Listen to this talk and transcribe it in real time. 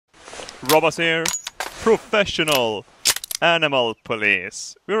Robbaz here, professional animal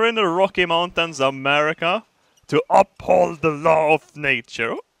police. We're in the Rocky Mountains, America, to uphold the law of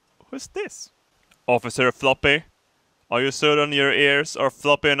nature. Oh, who's this? Officer Floppy, are you certain your ears are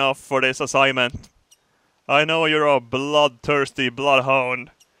floppy enough for this assignment? I know you're a bloodthirsty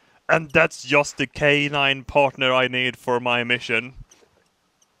bloodhound, and that's just the canine partner I need for my mission.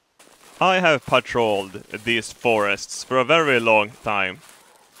 I have patrolled these forests for a very long time.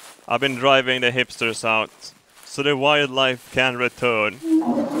 I've been driving the hipsters out, so the wildlife can return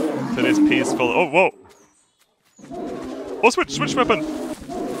to this peaceful... Oh, whoa! Oh, switch weapon!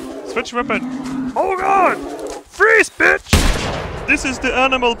 Switch weapon! Oh god! Freeze, bitch! This is the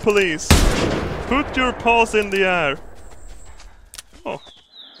animal police! Put your paws in the air! Oh.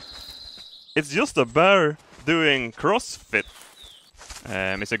 It's just a bear doing CrossFit.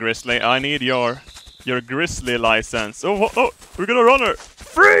 Mr. Grizzly, I need your Grizzly license. Oh, we're gonna run her!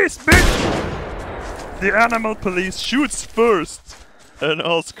 Freeze, bitch! The animal police shoots first and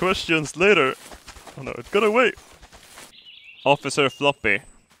asks questions later. Oh no, it got away. Officer Floppy,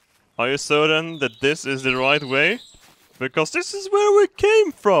 are you certain that this is the right way? Because this is where we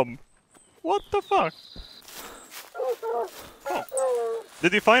came from! What the fuck? Oh.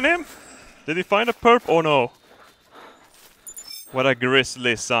 Did you find him? Did you find a perp? Oh no. What a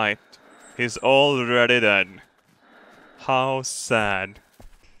grisly sight. He's already dead. How sad.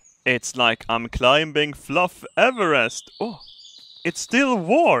 It's like I'm climbing Fluff Everest. Oh, it's still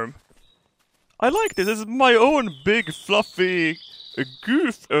warm. I like this. This is my own big fluffy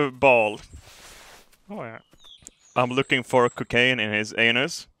goof ball. Oh yeah. I'm looking for cocaine in his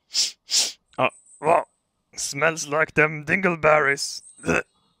anus. Wow. Smells like them dingleberries.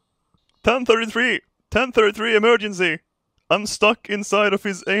 1033 emergency. I'm stuck inside of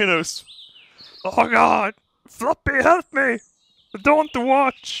his anus. Oh god! Floppy, help me! Don't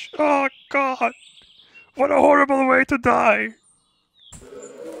watch! Oh god! What a horrible way to die!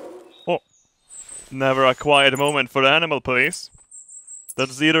 Oh. Never a quiet moment for the animal police.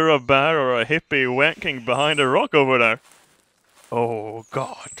 That's either a bear or a hippie wanking behind a rock over there. Oh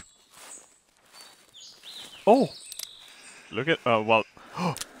god. Oh! Look at... well...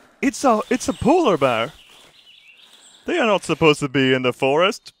 It's a polar bear! They are not supposed to be in the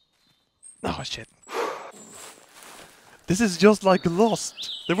forest. Oh shit. This is just like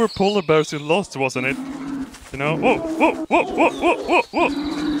Lost. There were polar bears in Lost, wasn't it? You know? Whoa!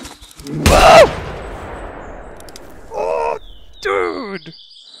 Oh, dude!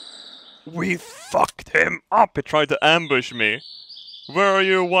 We fucked him up! He tried to ambush me. Where are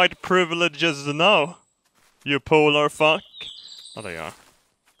your white privileges now? You polar fuck? Oh, there you are.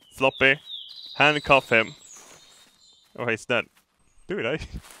 Floppy, handcuff him. Oh, he's dead. Dude, I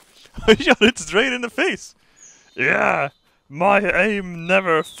shot it straight in the face. Yeah, my aim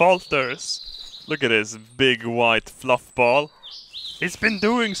never falters. Look at this big white fluff ball. He's been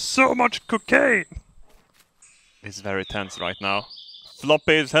doing so much cocaine. He's very tense right now.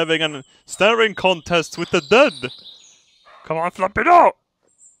 Floppy is having a staring contest with the dead. Come on, Floppy, no!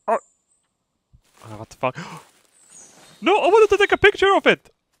 Oh, what the fuck? No, I wanted to take a picture of it.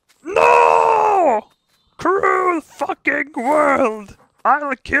 No! Cruel fucking world!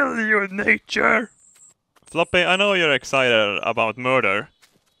 I'll kill you, nature! Floppy, I know you're excited about murder.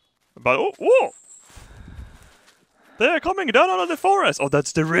 But whoa! They are coming down out of the forest! Oh,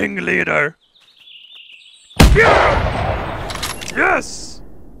 that's the ringleader! Yeah! Yes!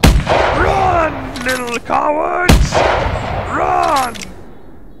 Run, little cowards! Run!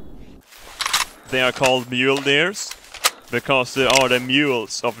 They are called mule deers because they are the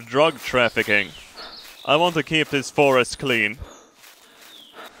mules of drug trafficking. I want to keep this forest clean.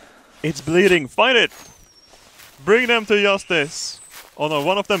 It's bleeding. Fight it! Bring them to justice. Oh no,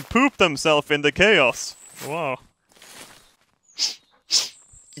 one of them pooped themselves in the chaos. Wow.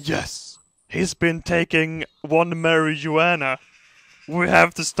 Yes. He's been taking one marijuana. We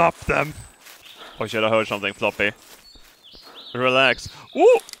have to stop them. Oh shit, I heard something, Floppy. Relax.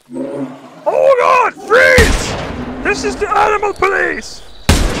 Ooh! Oh god! Freeze! This is the animal police!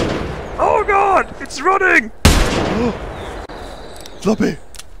 Oh god! It's running! Floppy!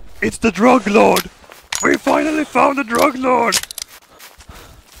 It's the drug lord! We finally found the drug lord!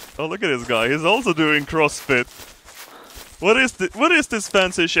 Oh, look at this guy. He's also doing CrossFit. What is this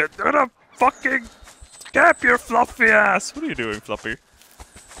fancy shit? You're gonna fucking cap your fluffy ass! What are you doing, Floppy?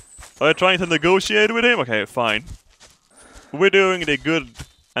 Are you trying to negotiate with him? Okay, fine. We're doing the good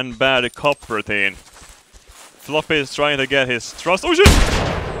and bad cop routine. Floppy is trying to get his trust. Oh shit!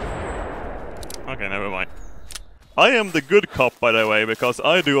 Okay, never mind. I am the good cop, by the way, because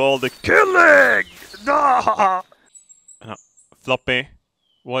I do all the killing! Floppy,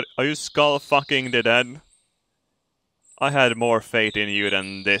 What? Are you skull fucking the dead? I had more faith in you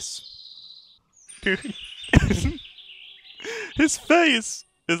than this. Dude. His face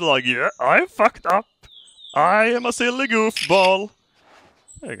is like, yeah, I fucked up. I am a silly goofball.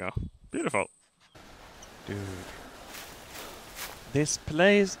 There you go. Beautiful. Dude. This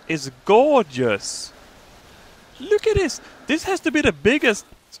place is gorgeous. Look at this. This has to be the biggest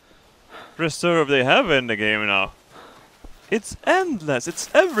reserve they have in the game now. It's endless. It's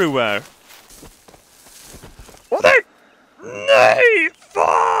everywhere. Oh, nay!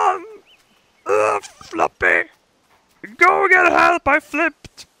 Fun! Floppy! Go get help! I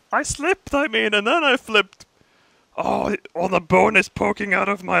flipped! I slipped, I mean, and then I flipped. Oh, the bone is poking out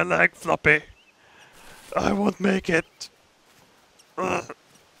of my leg, Floppy. I won't make it.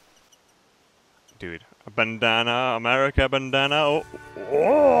 Dude, a bandana, America bandana. Oh.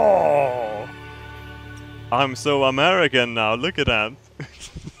 Oh! I'm so American now, look at that.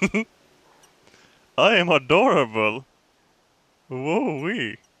 I am adorable.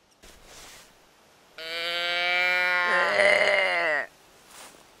 Whoa-wee.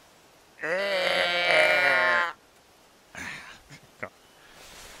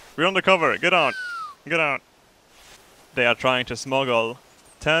 We're on the cover, get on. Get on. They are trying to smuggle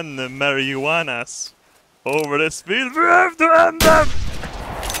 10 marijuanas over this field. We have to end them!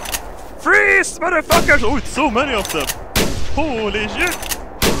 Freeze, motherfuckers! Oh, it's so many of them! Holy shit!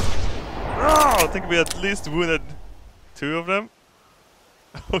 Oh, I think we at least wounded 2 of them.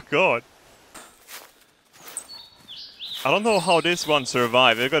 Oh god. I don't know how this one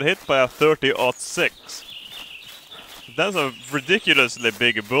survived. They got hit by a 30-06. That's a ridiculously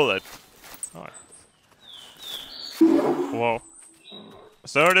big bullet. Oh. Whoa.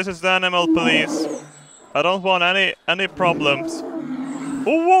 Sir, this is the animal police. I don't want any problems. Oh,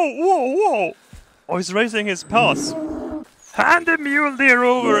 whoa, whoa, whoa! Oh, he's raising his paws. Hand the mule deer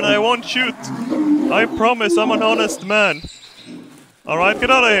over and I won't shoot. I promise I'm an honest man. Alright, get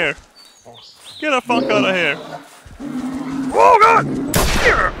out of here. Get the fuck out of here. Oh god!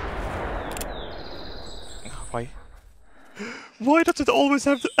 Here! Why? Why does it always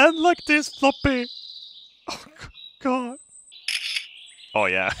have to end like this, Floppy? Oh god. Oh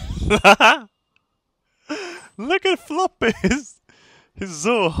yeah. Look at Floppy. He's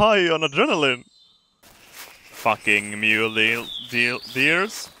so high on adrenaline. Fucking mule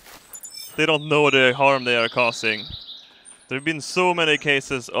deers. They don't know the harm they are causing. There have been so many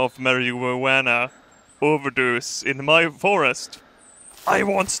cases of marijuana overdose in my forest. I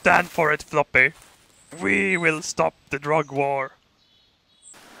won't stand for it, Floppy. We will stop the drug war.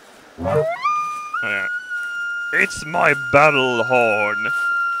 Oh, yeah. It's my battle horn.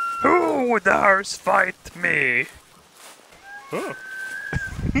 Who dares fight me? Oh.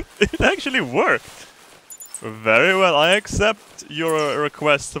 It actually worked. Very well, I accept your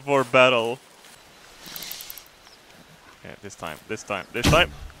request for battle. Yeah, this time.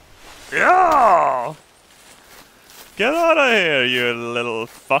 Yeah! Get out of here, you little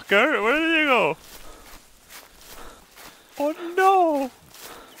fucker! Where did you go? Oh no!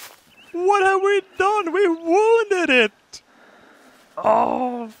 What have we done? We wounded it!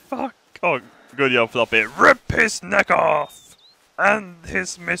 Oh, fuck. Oh, good job, Floppy. Rip his neck off! And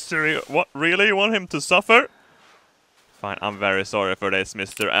his misery. What, really? You want him to suffer? Fine, I'm very sorry for this,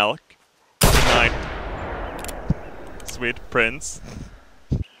 Mr. Elk. Good night. Sweet prince.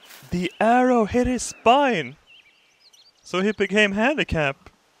 The arrow hit his spine! So he became handicapped.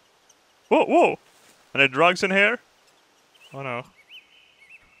 Whoa, whoa! Any drugs in here? Oh no.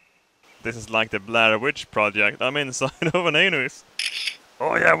 This is like the Blair Witch Project. I'm inside of an anus.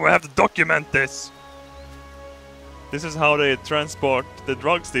 Oh yeah, we have to document this. This is how they transport the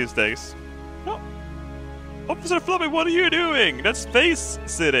drugs these days. No. Officer Floppy, what are you doing? That's face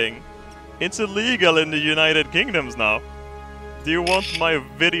sitting. It's illegal in the United Kingdoms now. Do you want my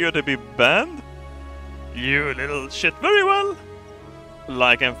video to be banned? You little shit. Very well.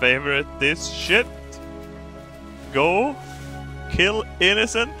 Like and favorite this shit. Go kill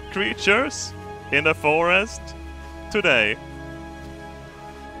innocent creatures in the forest today.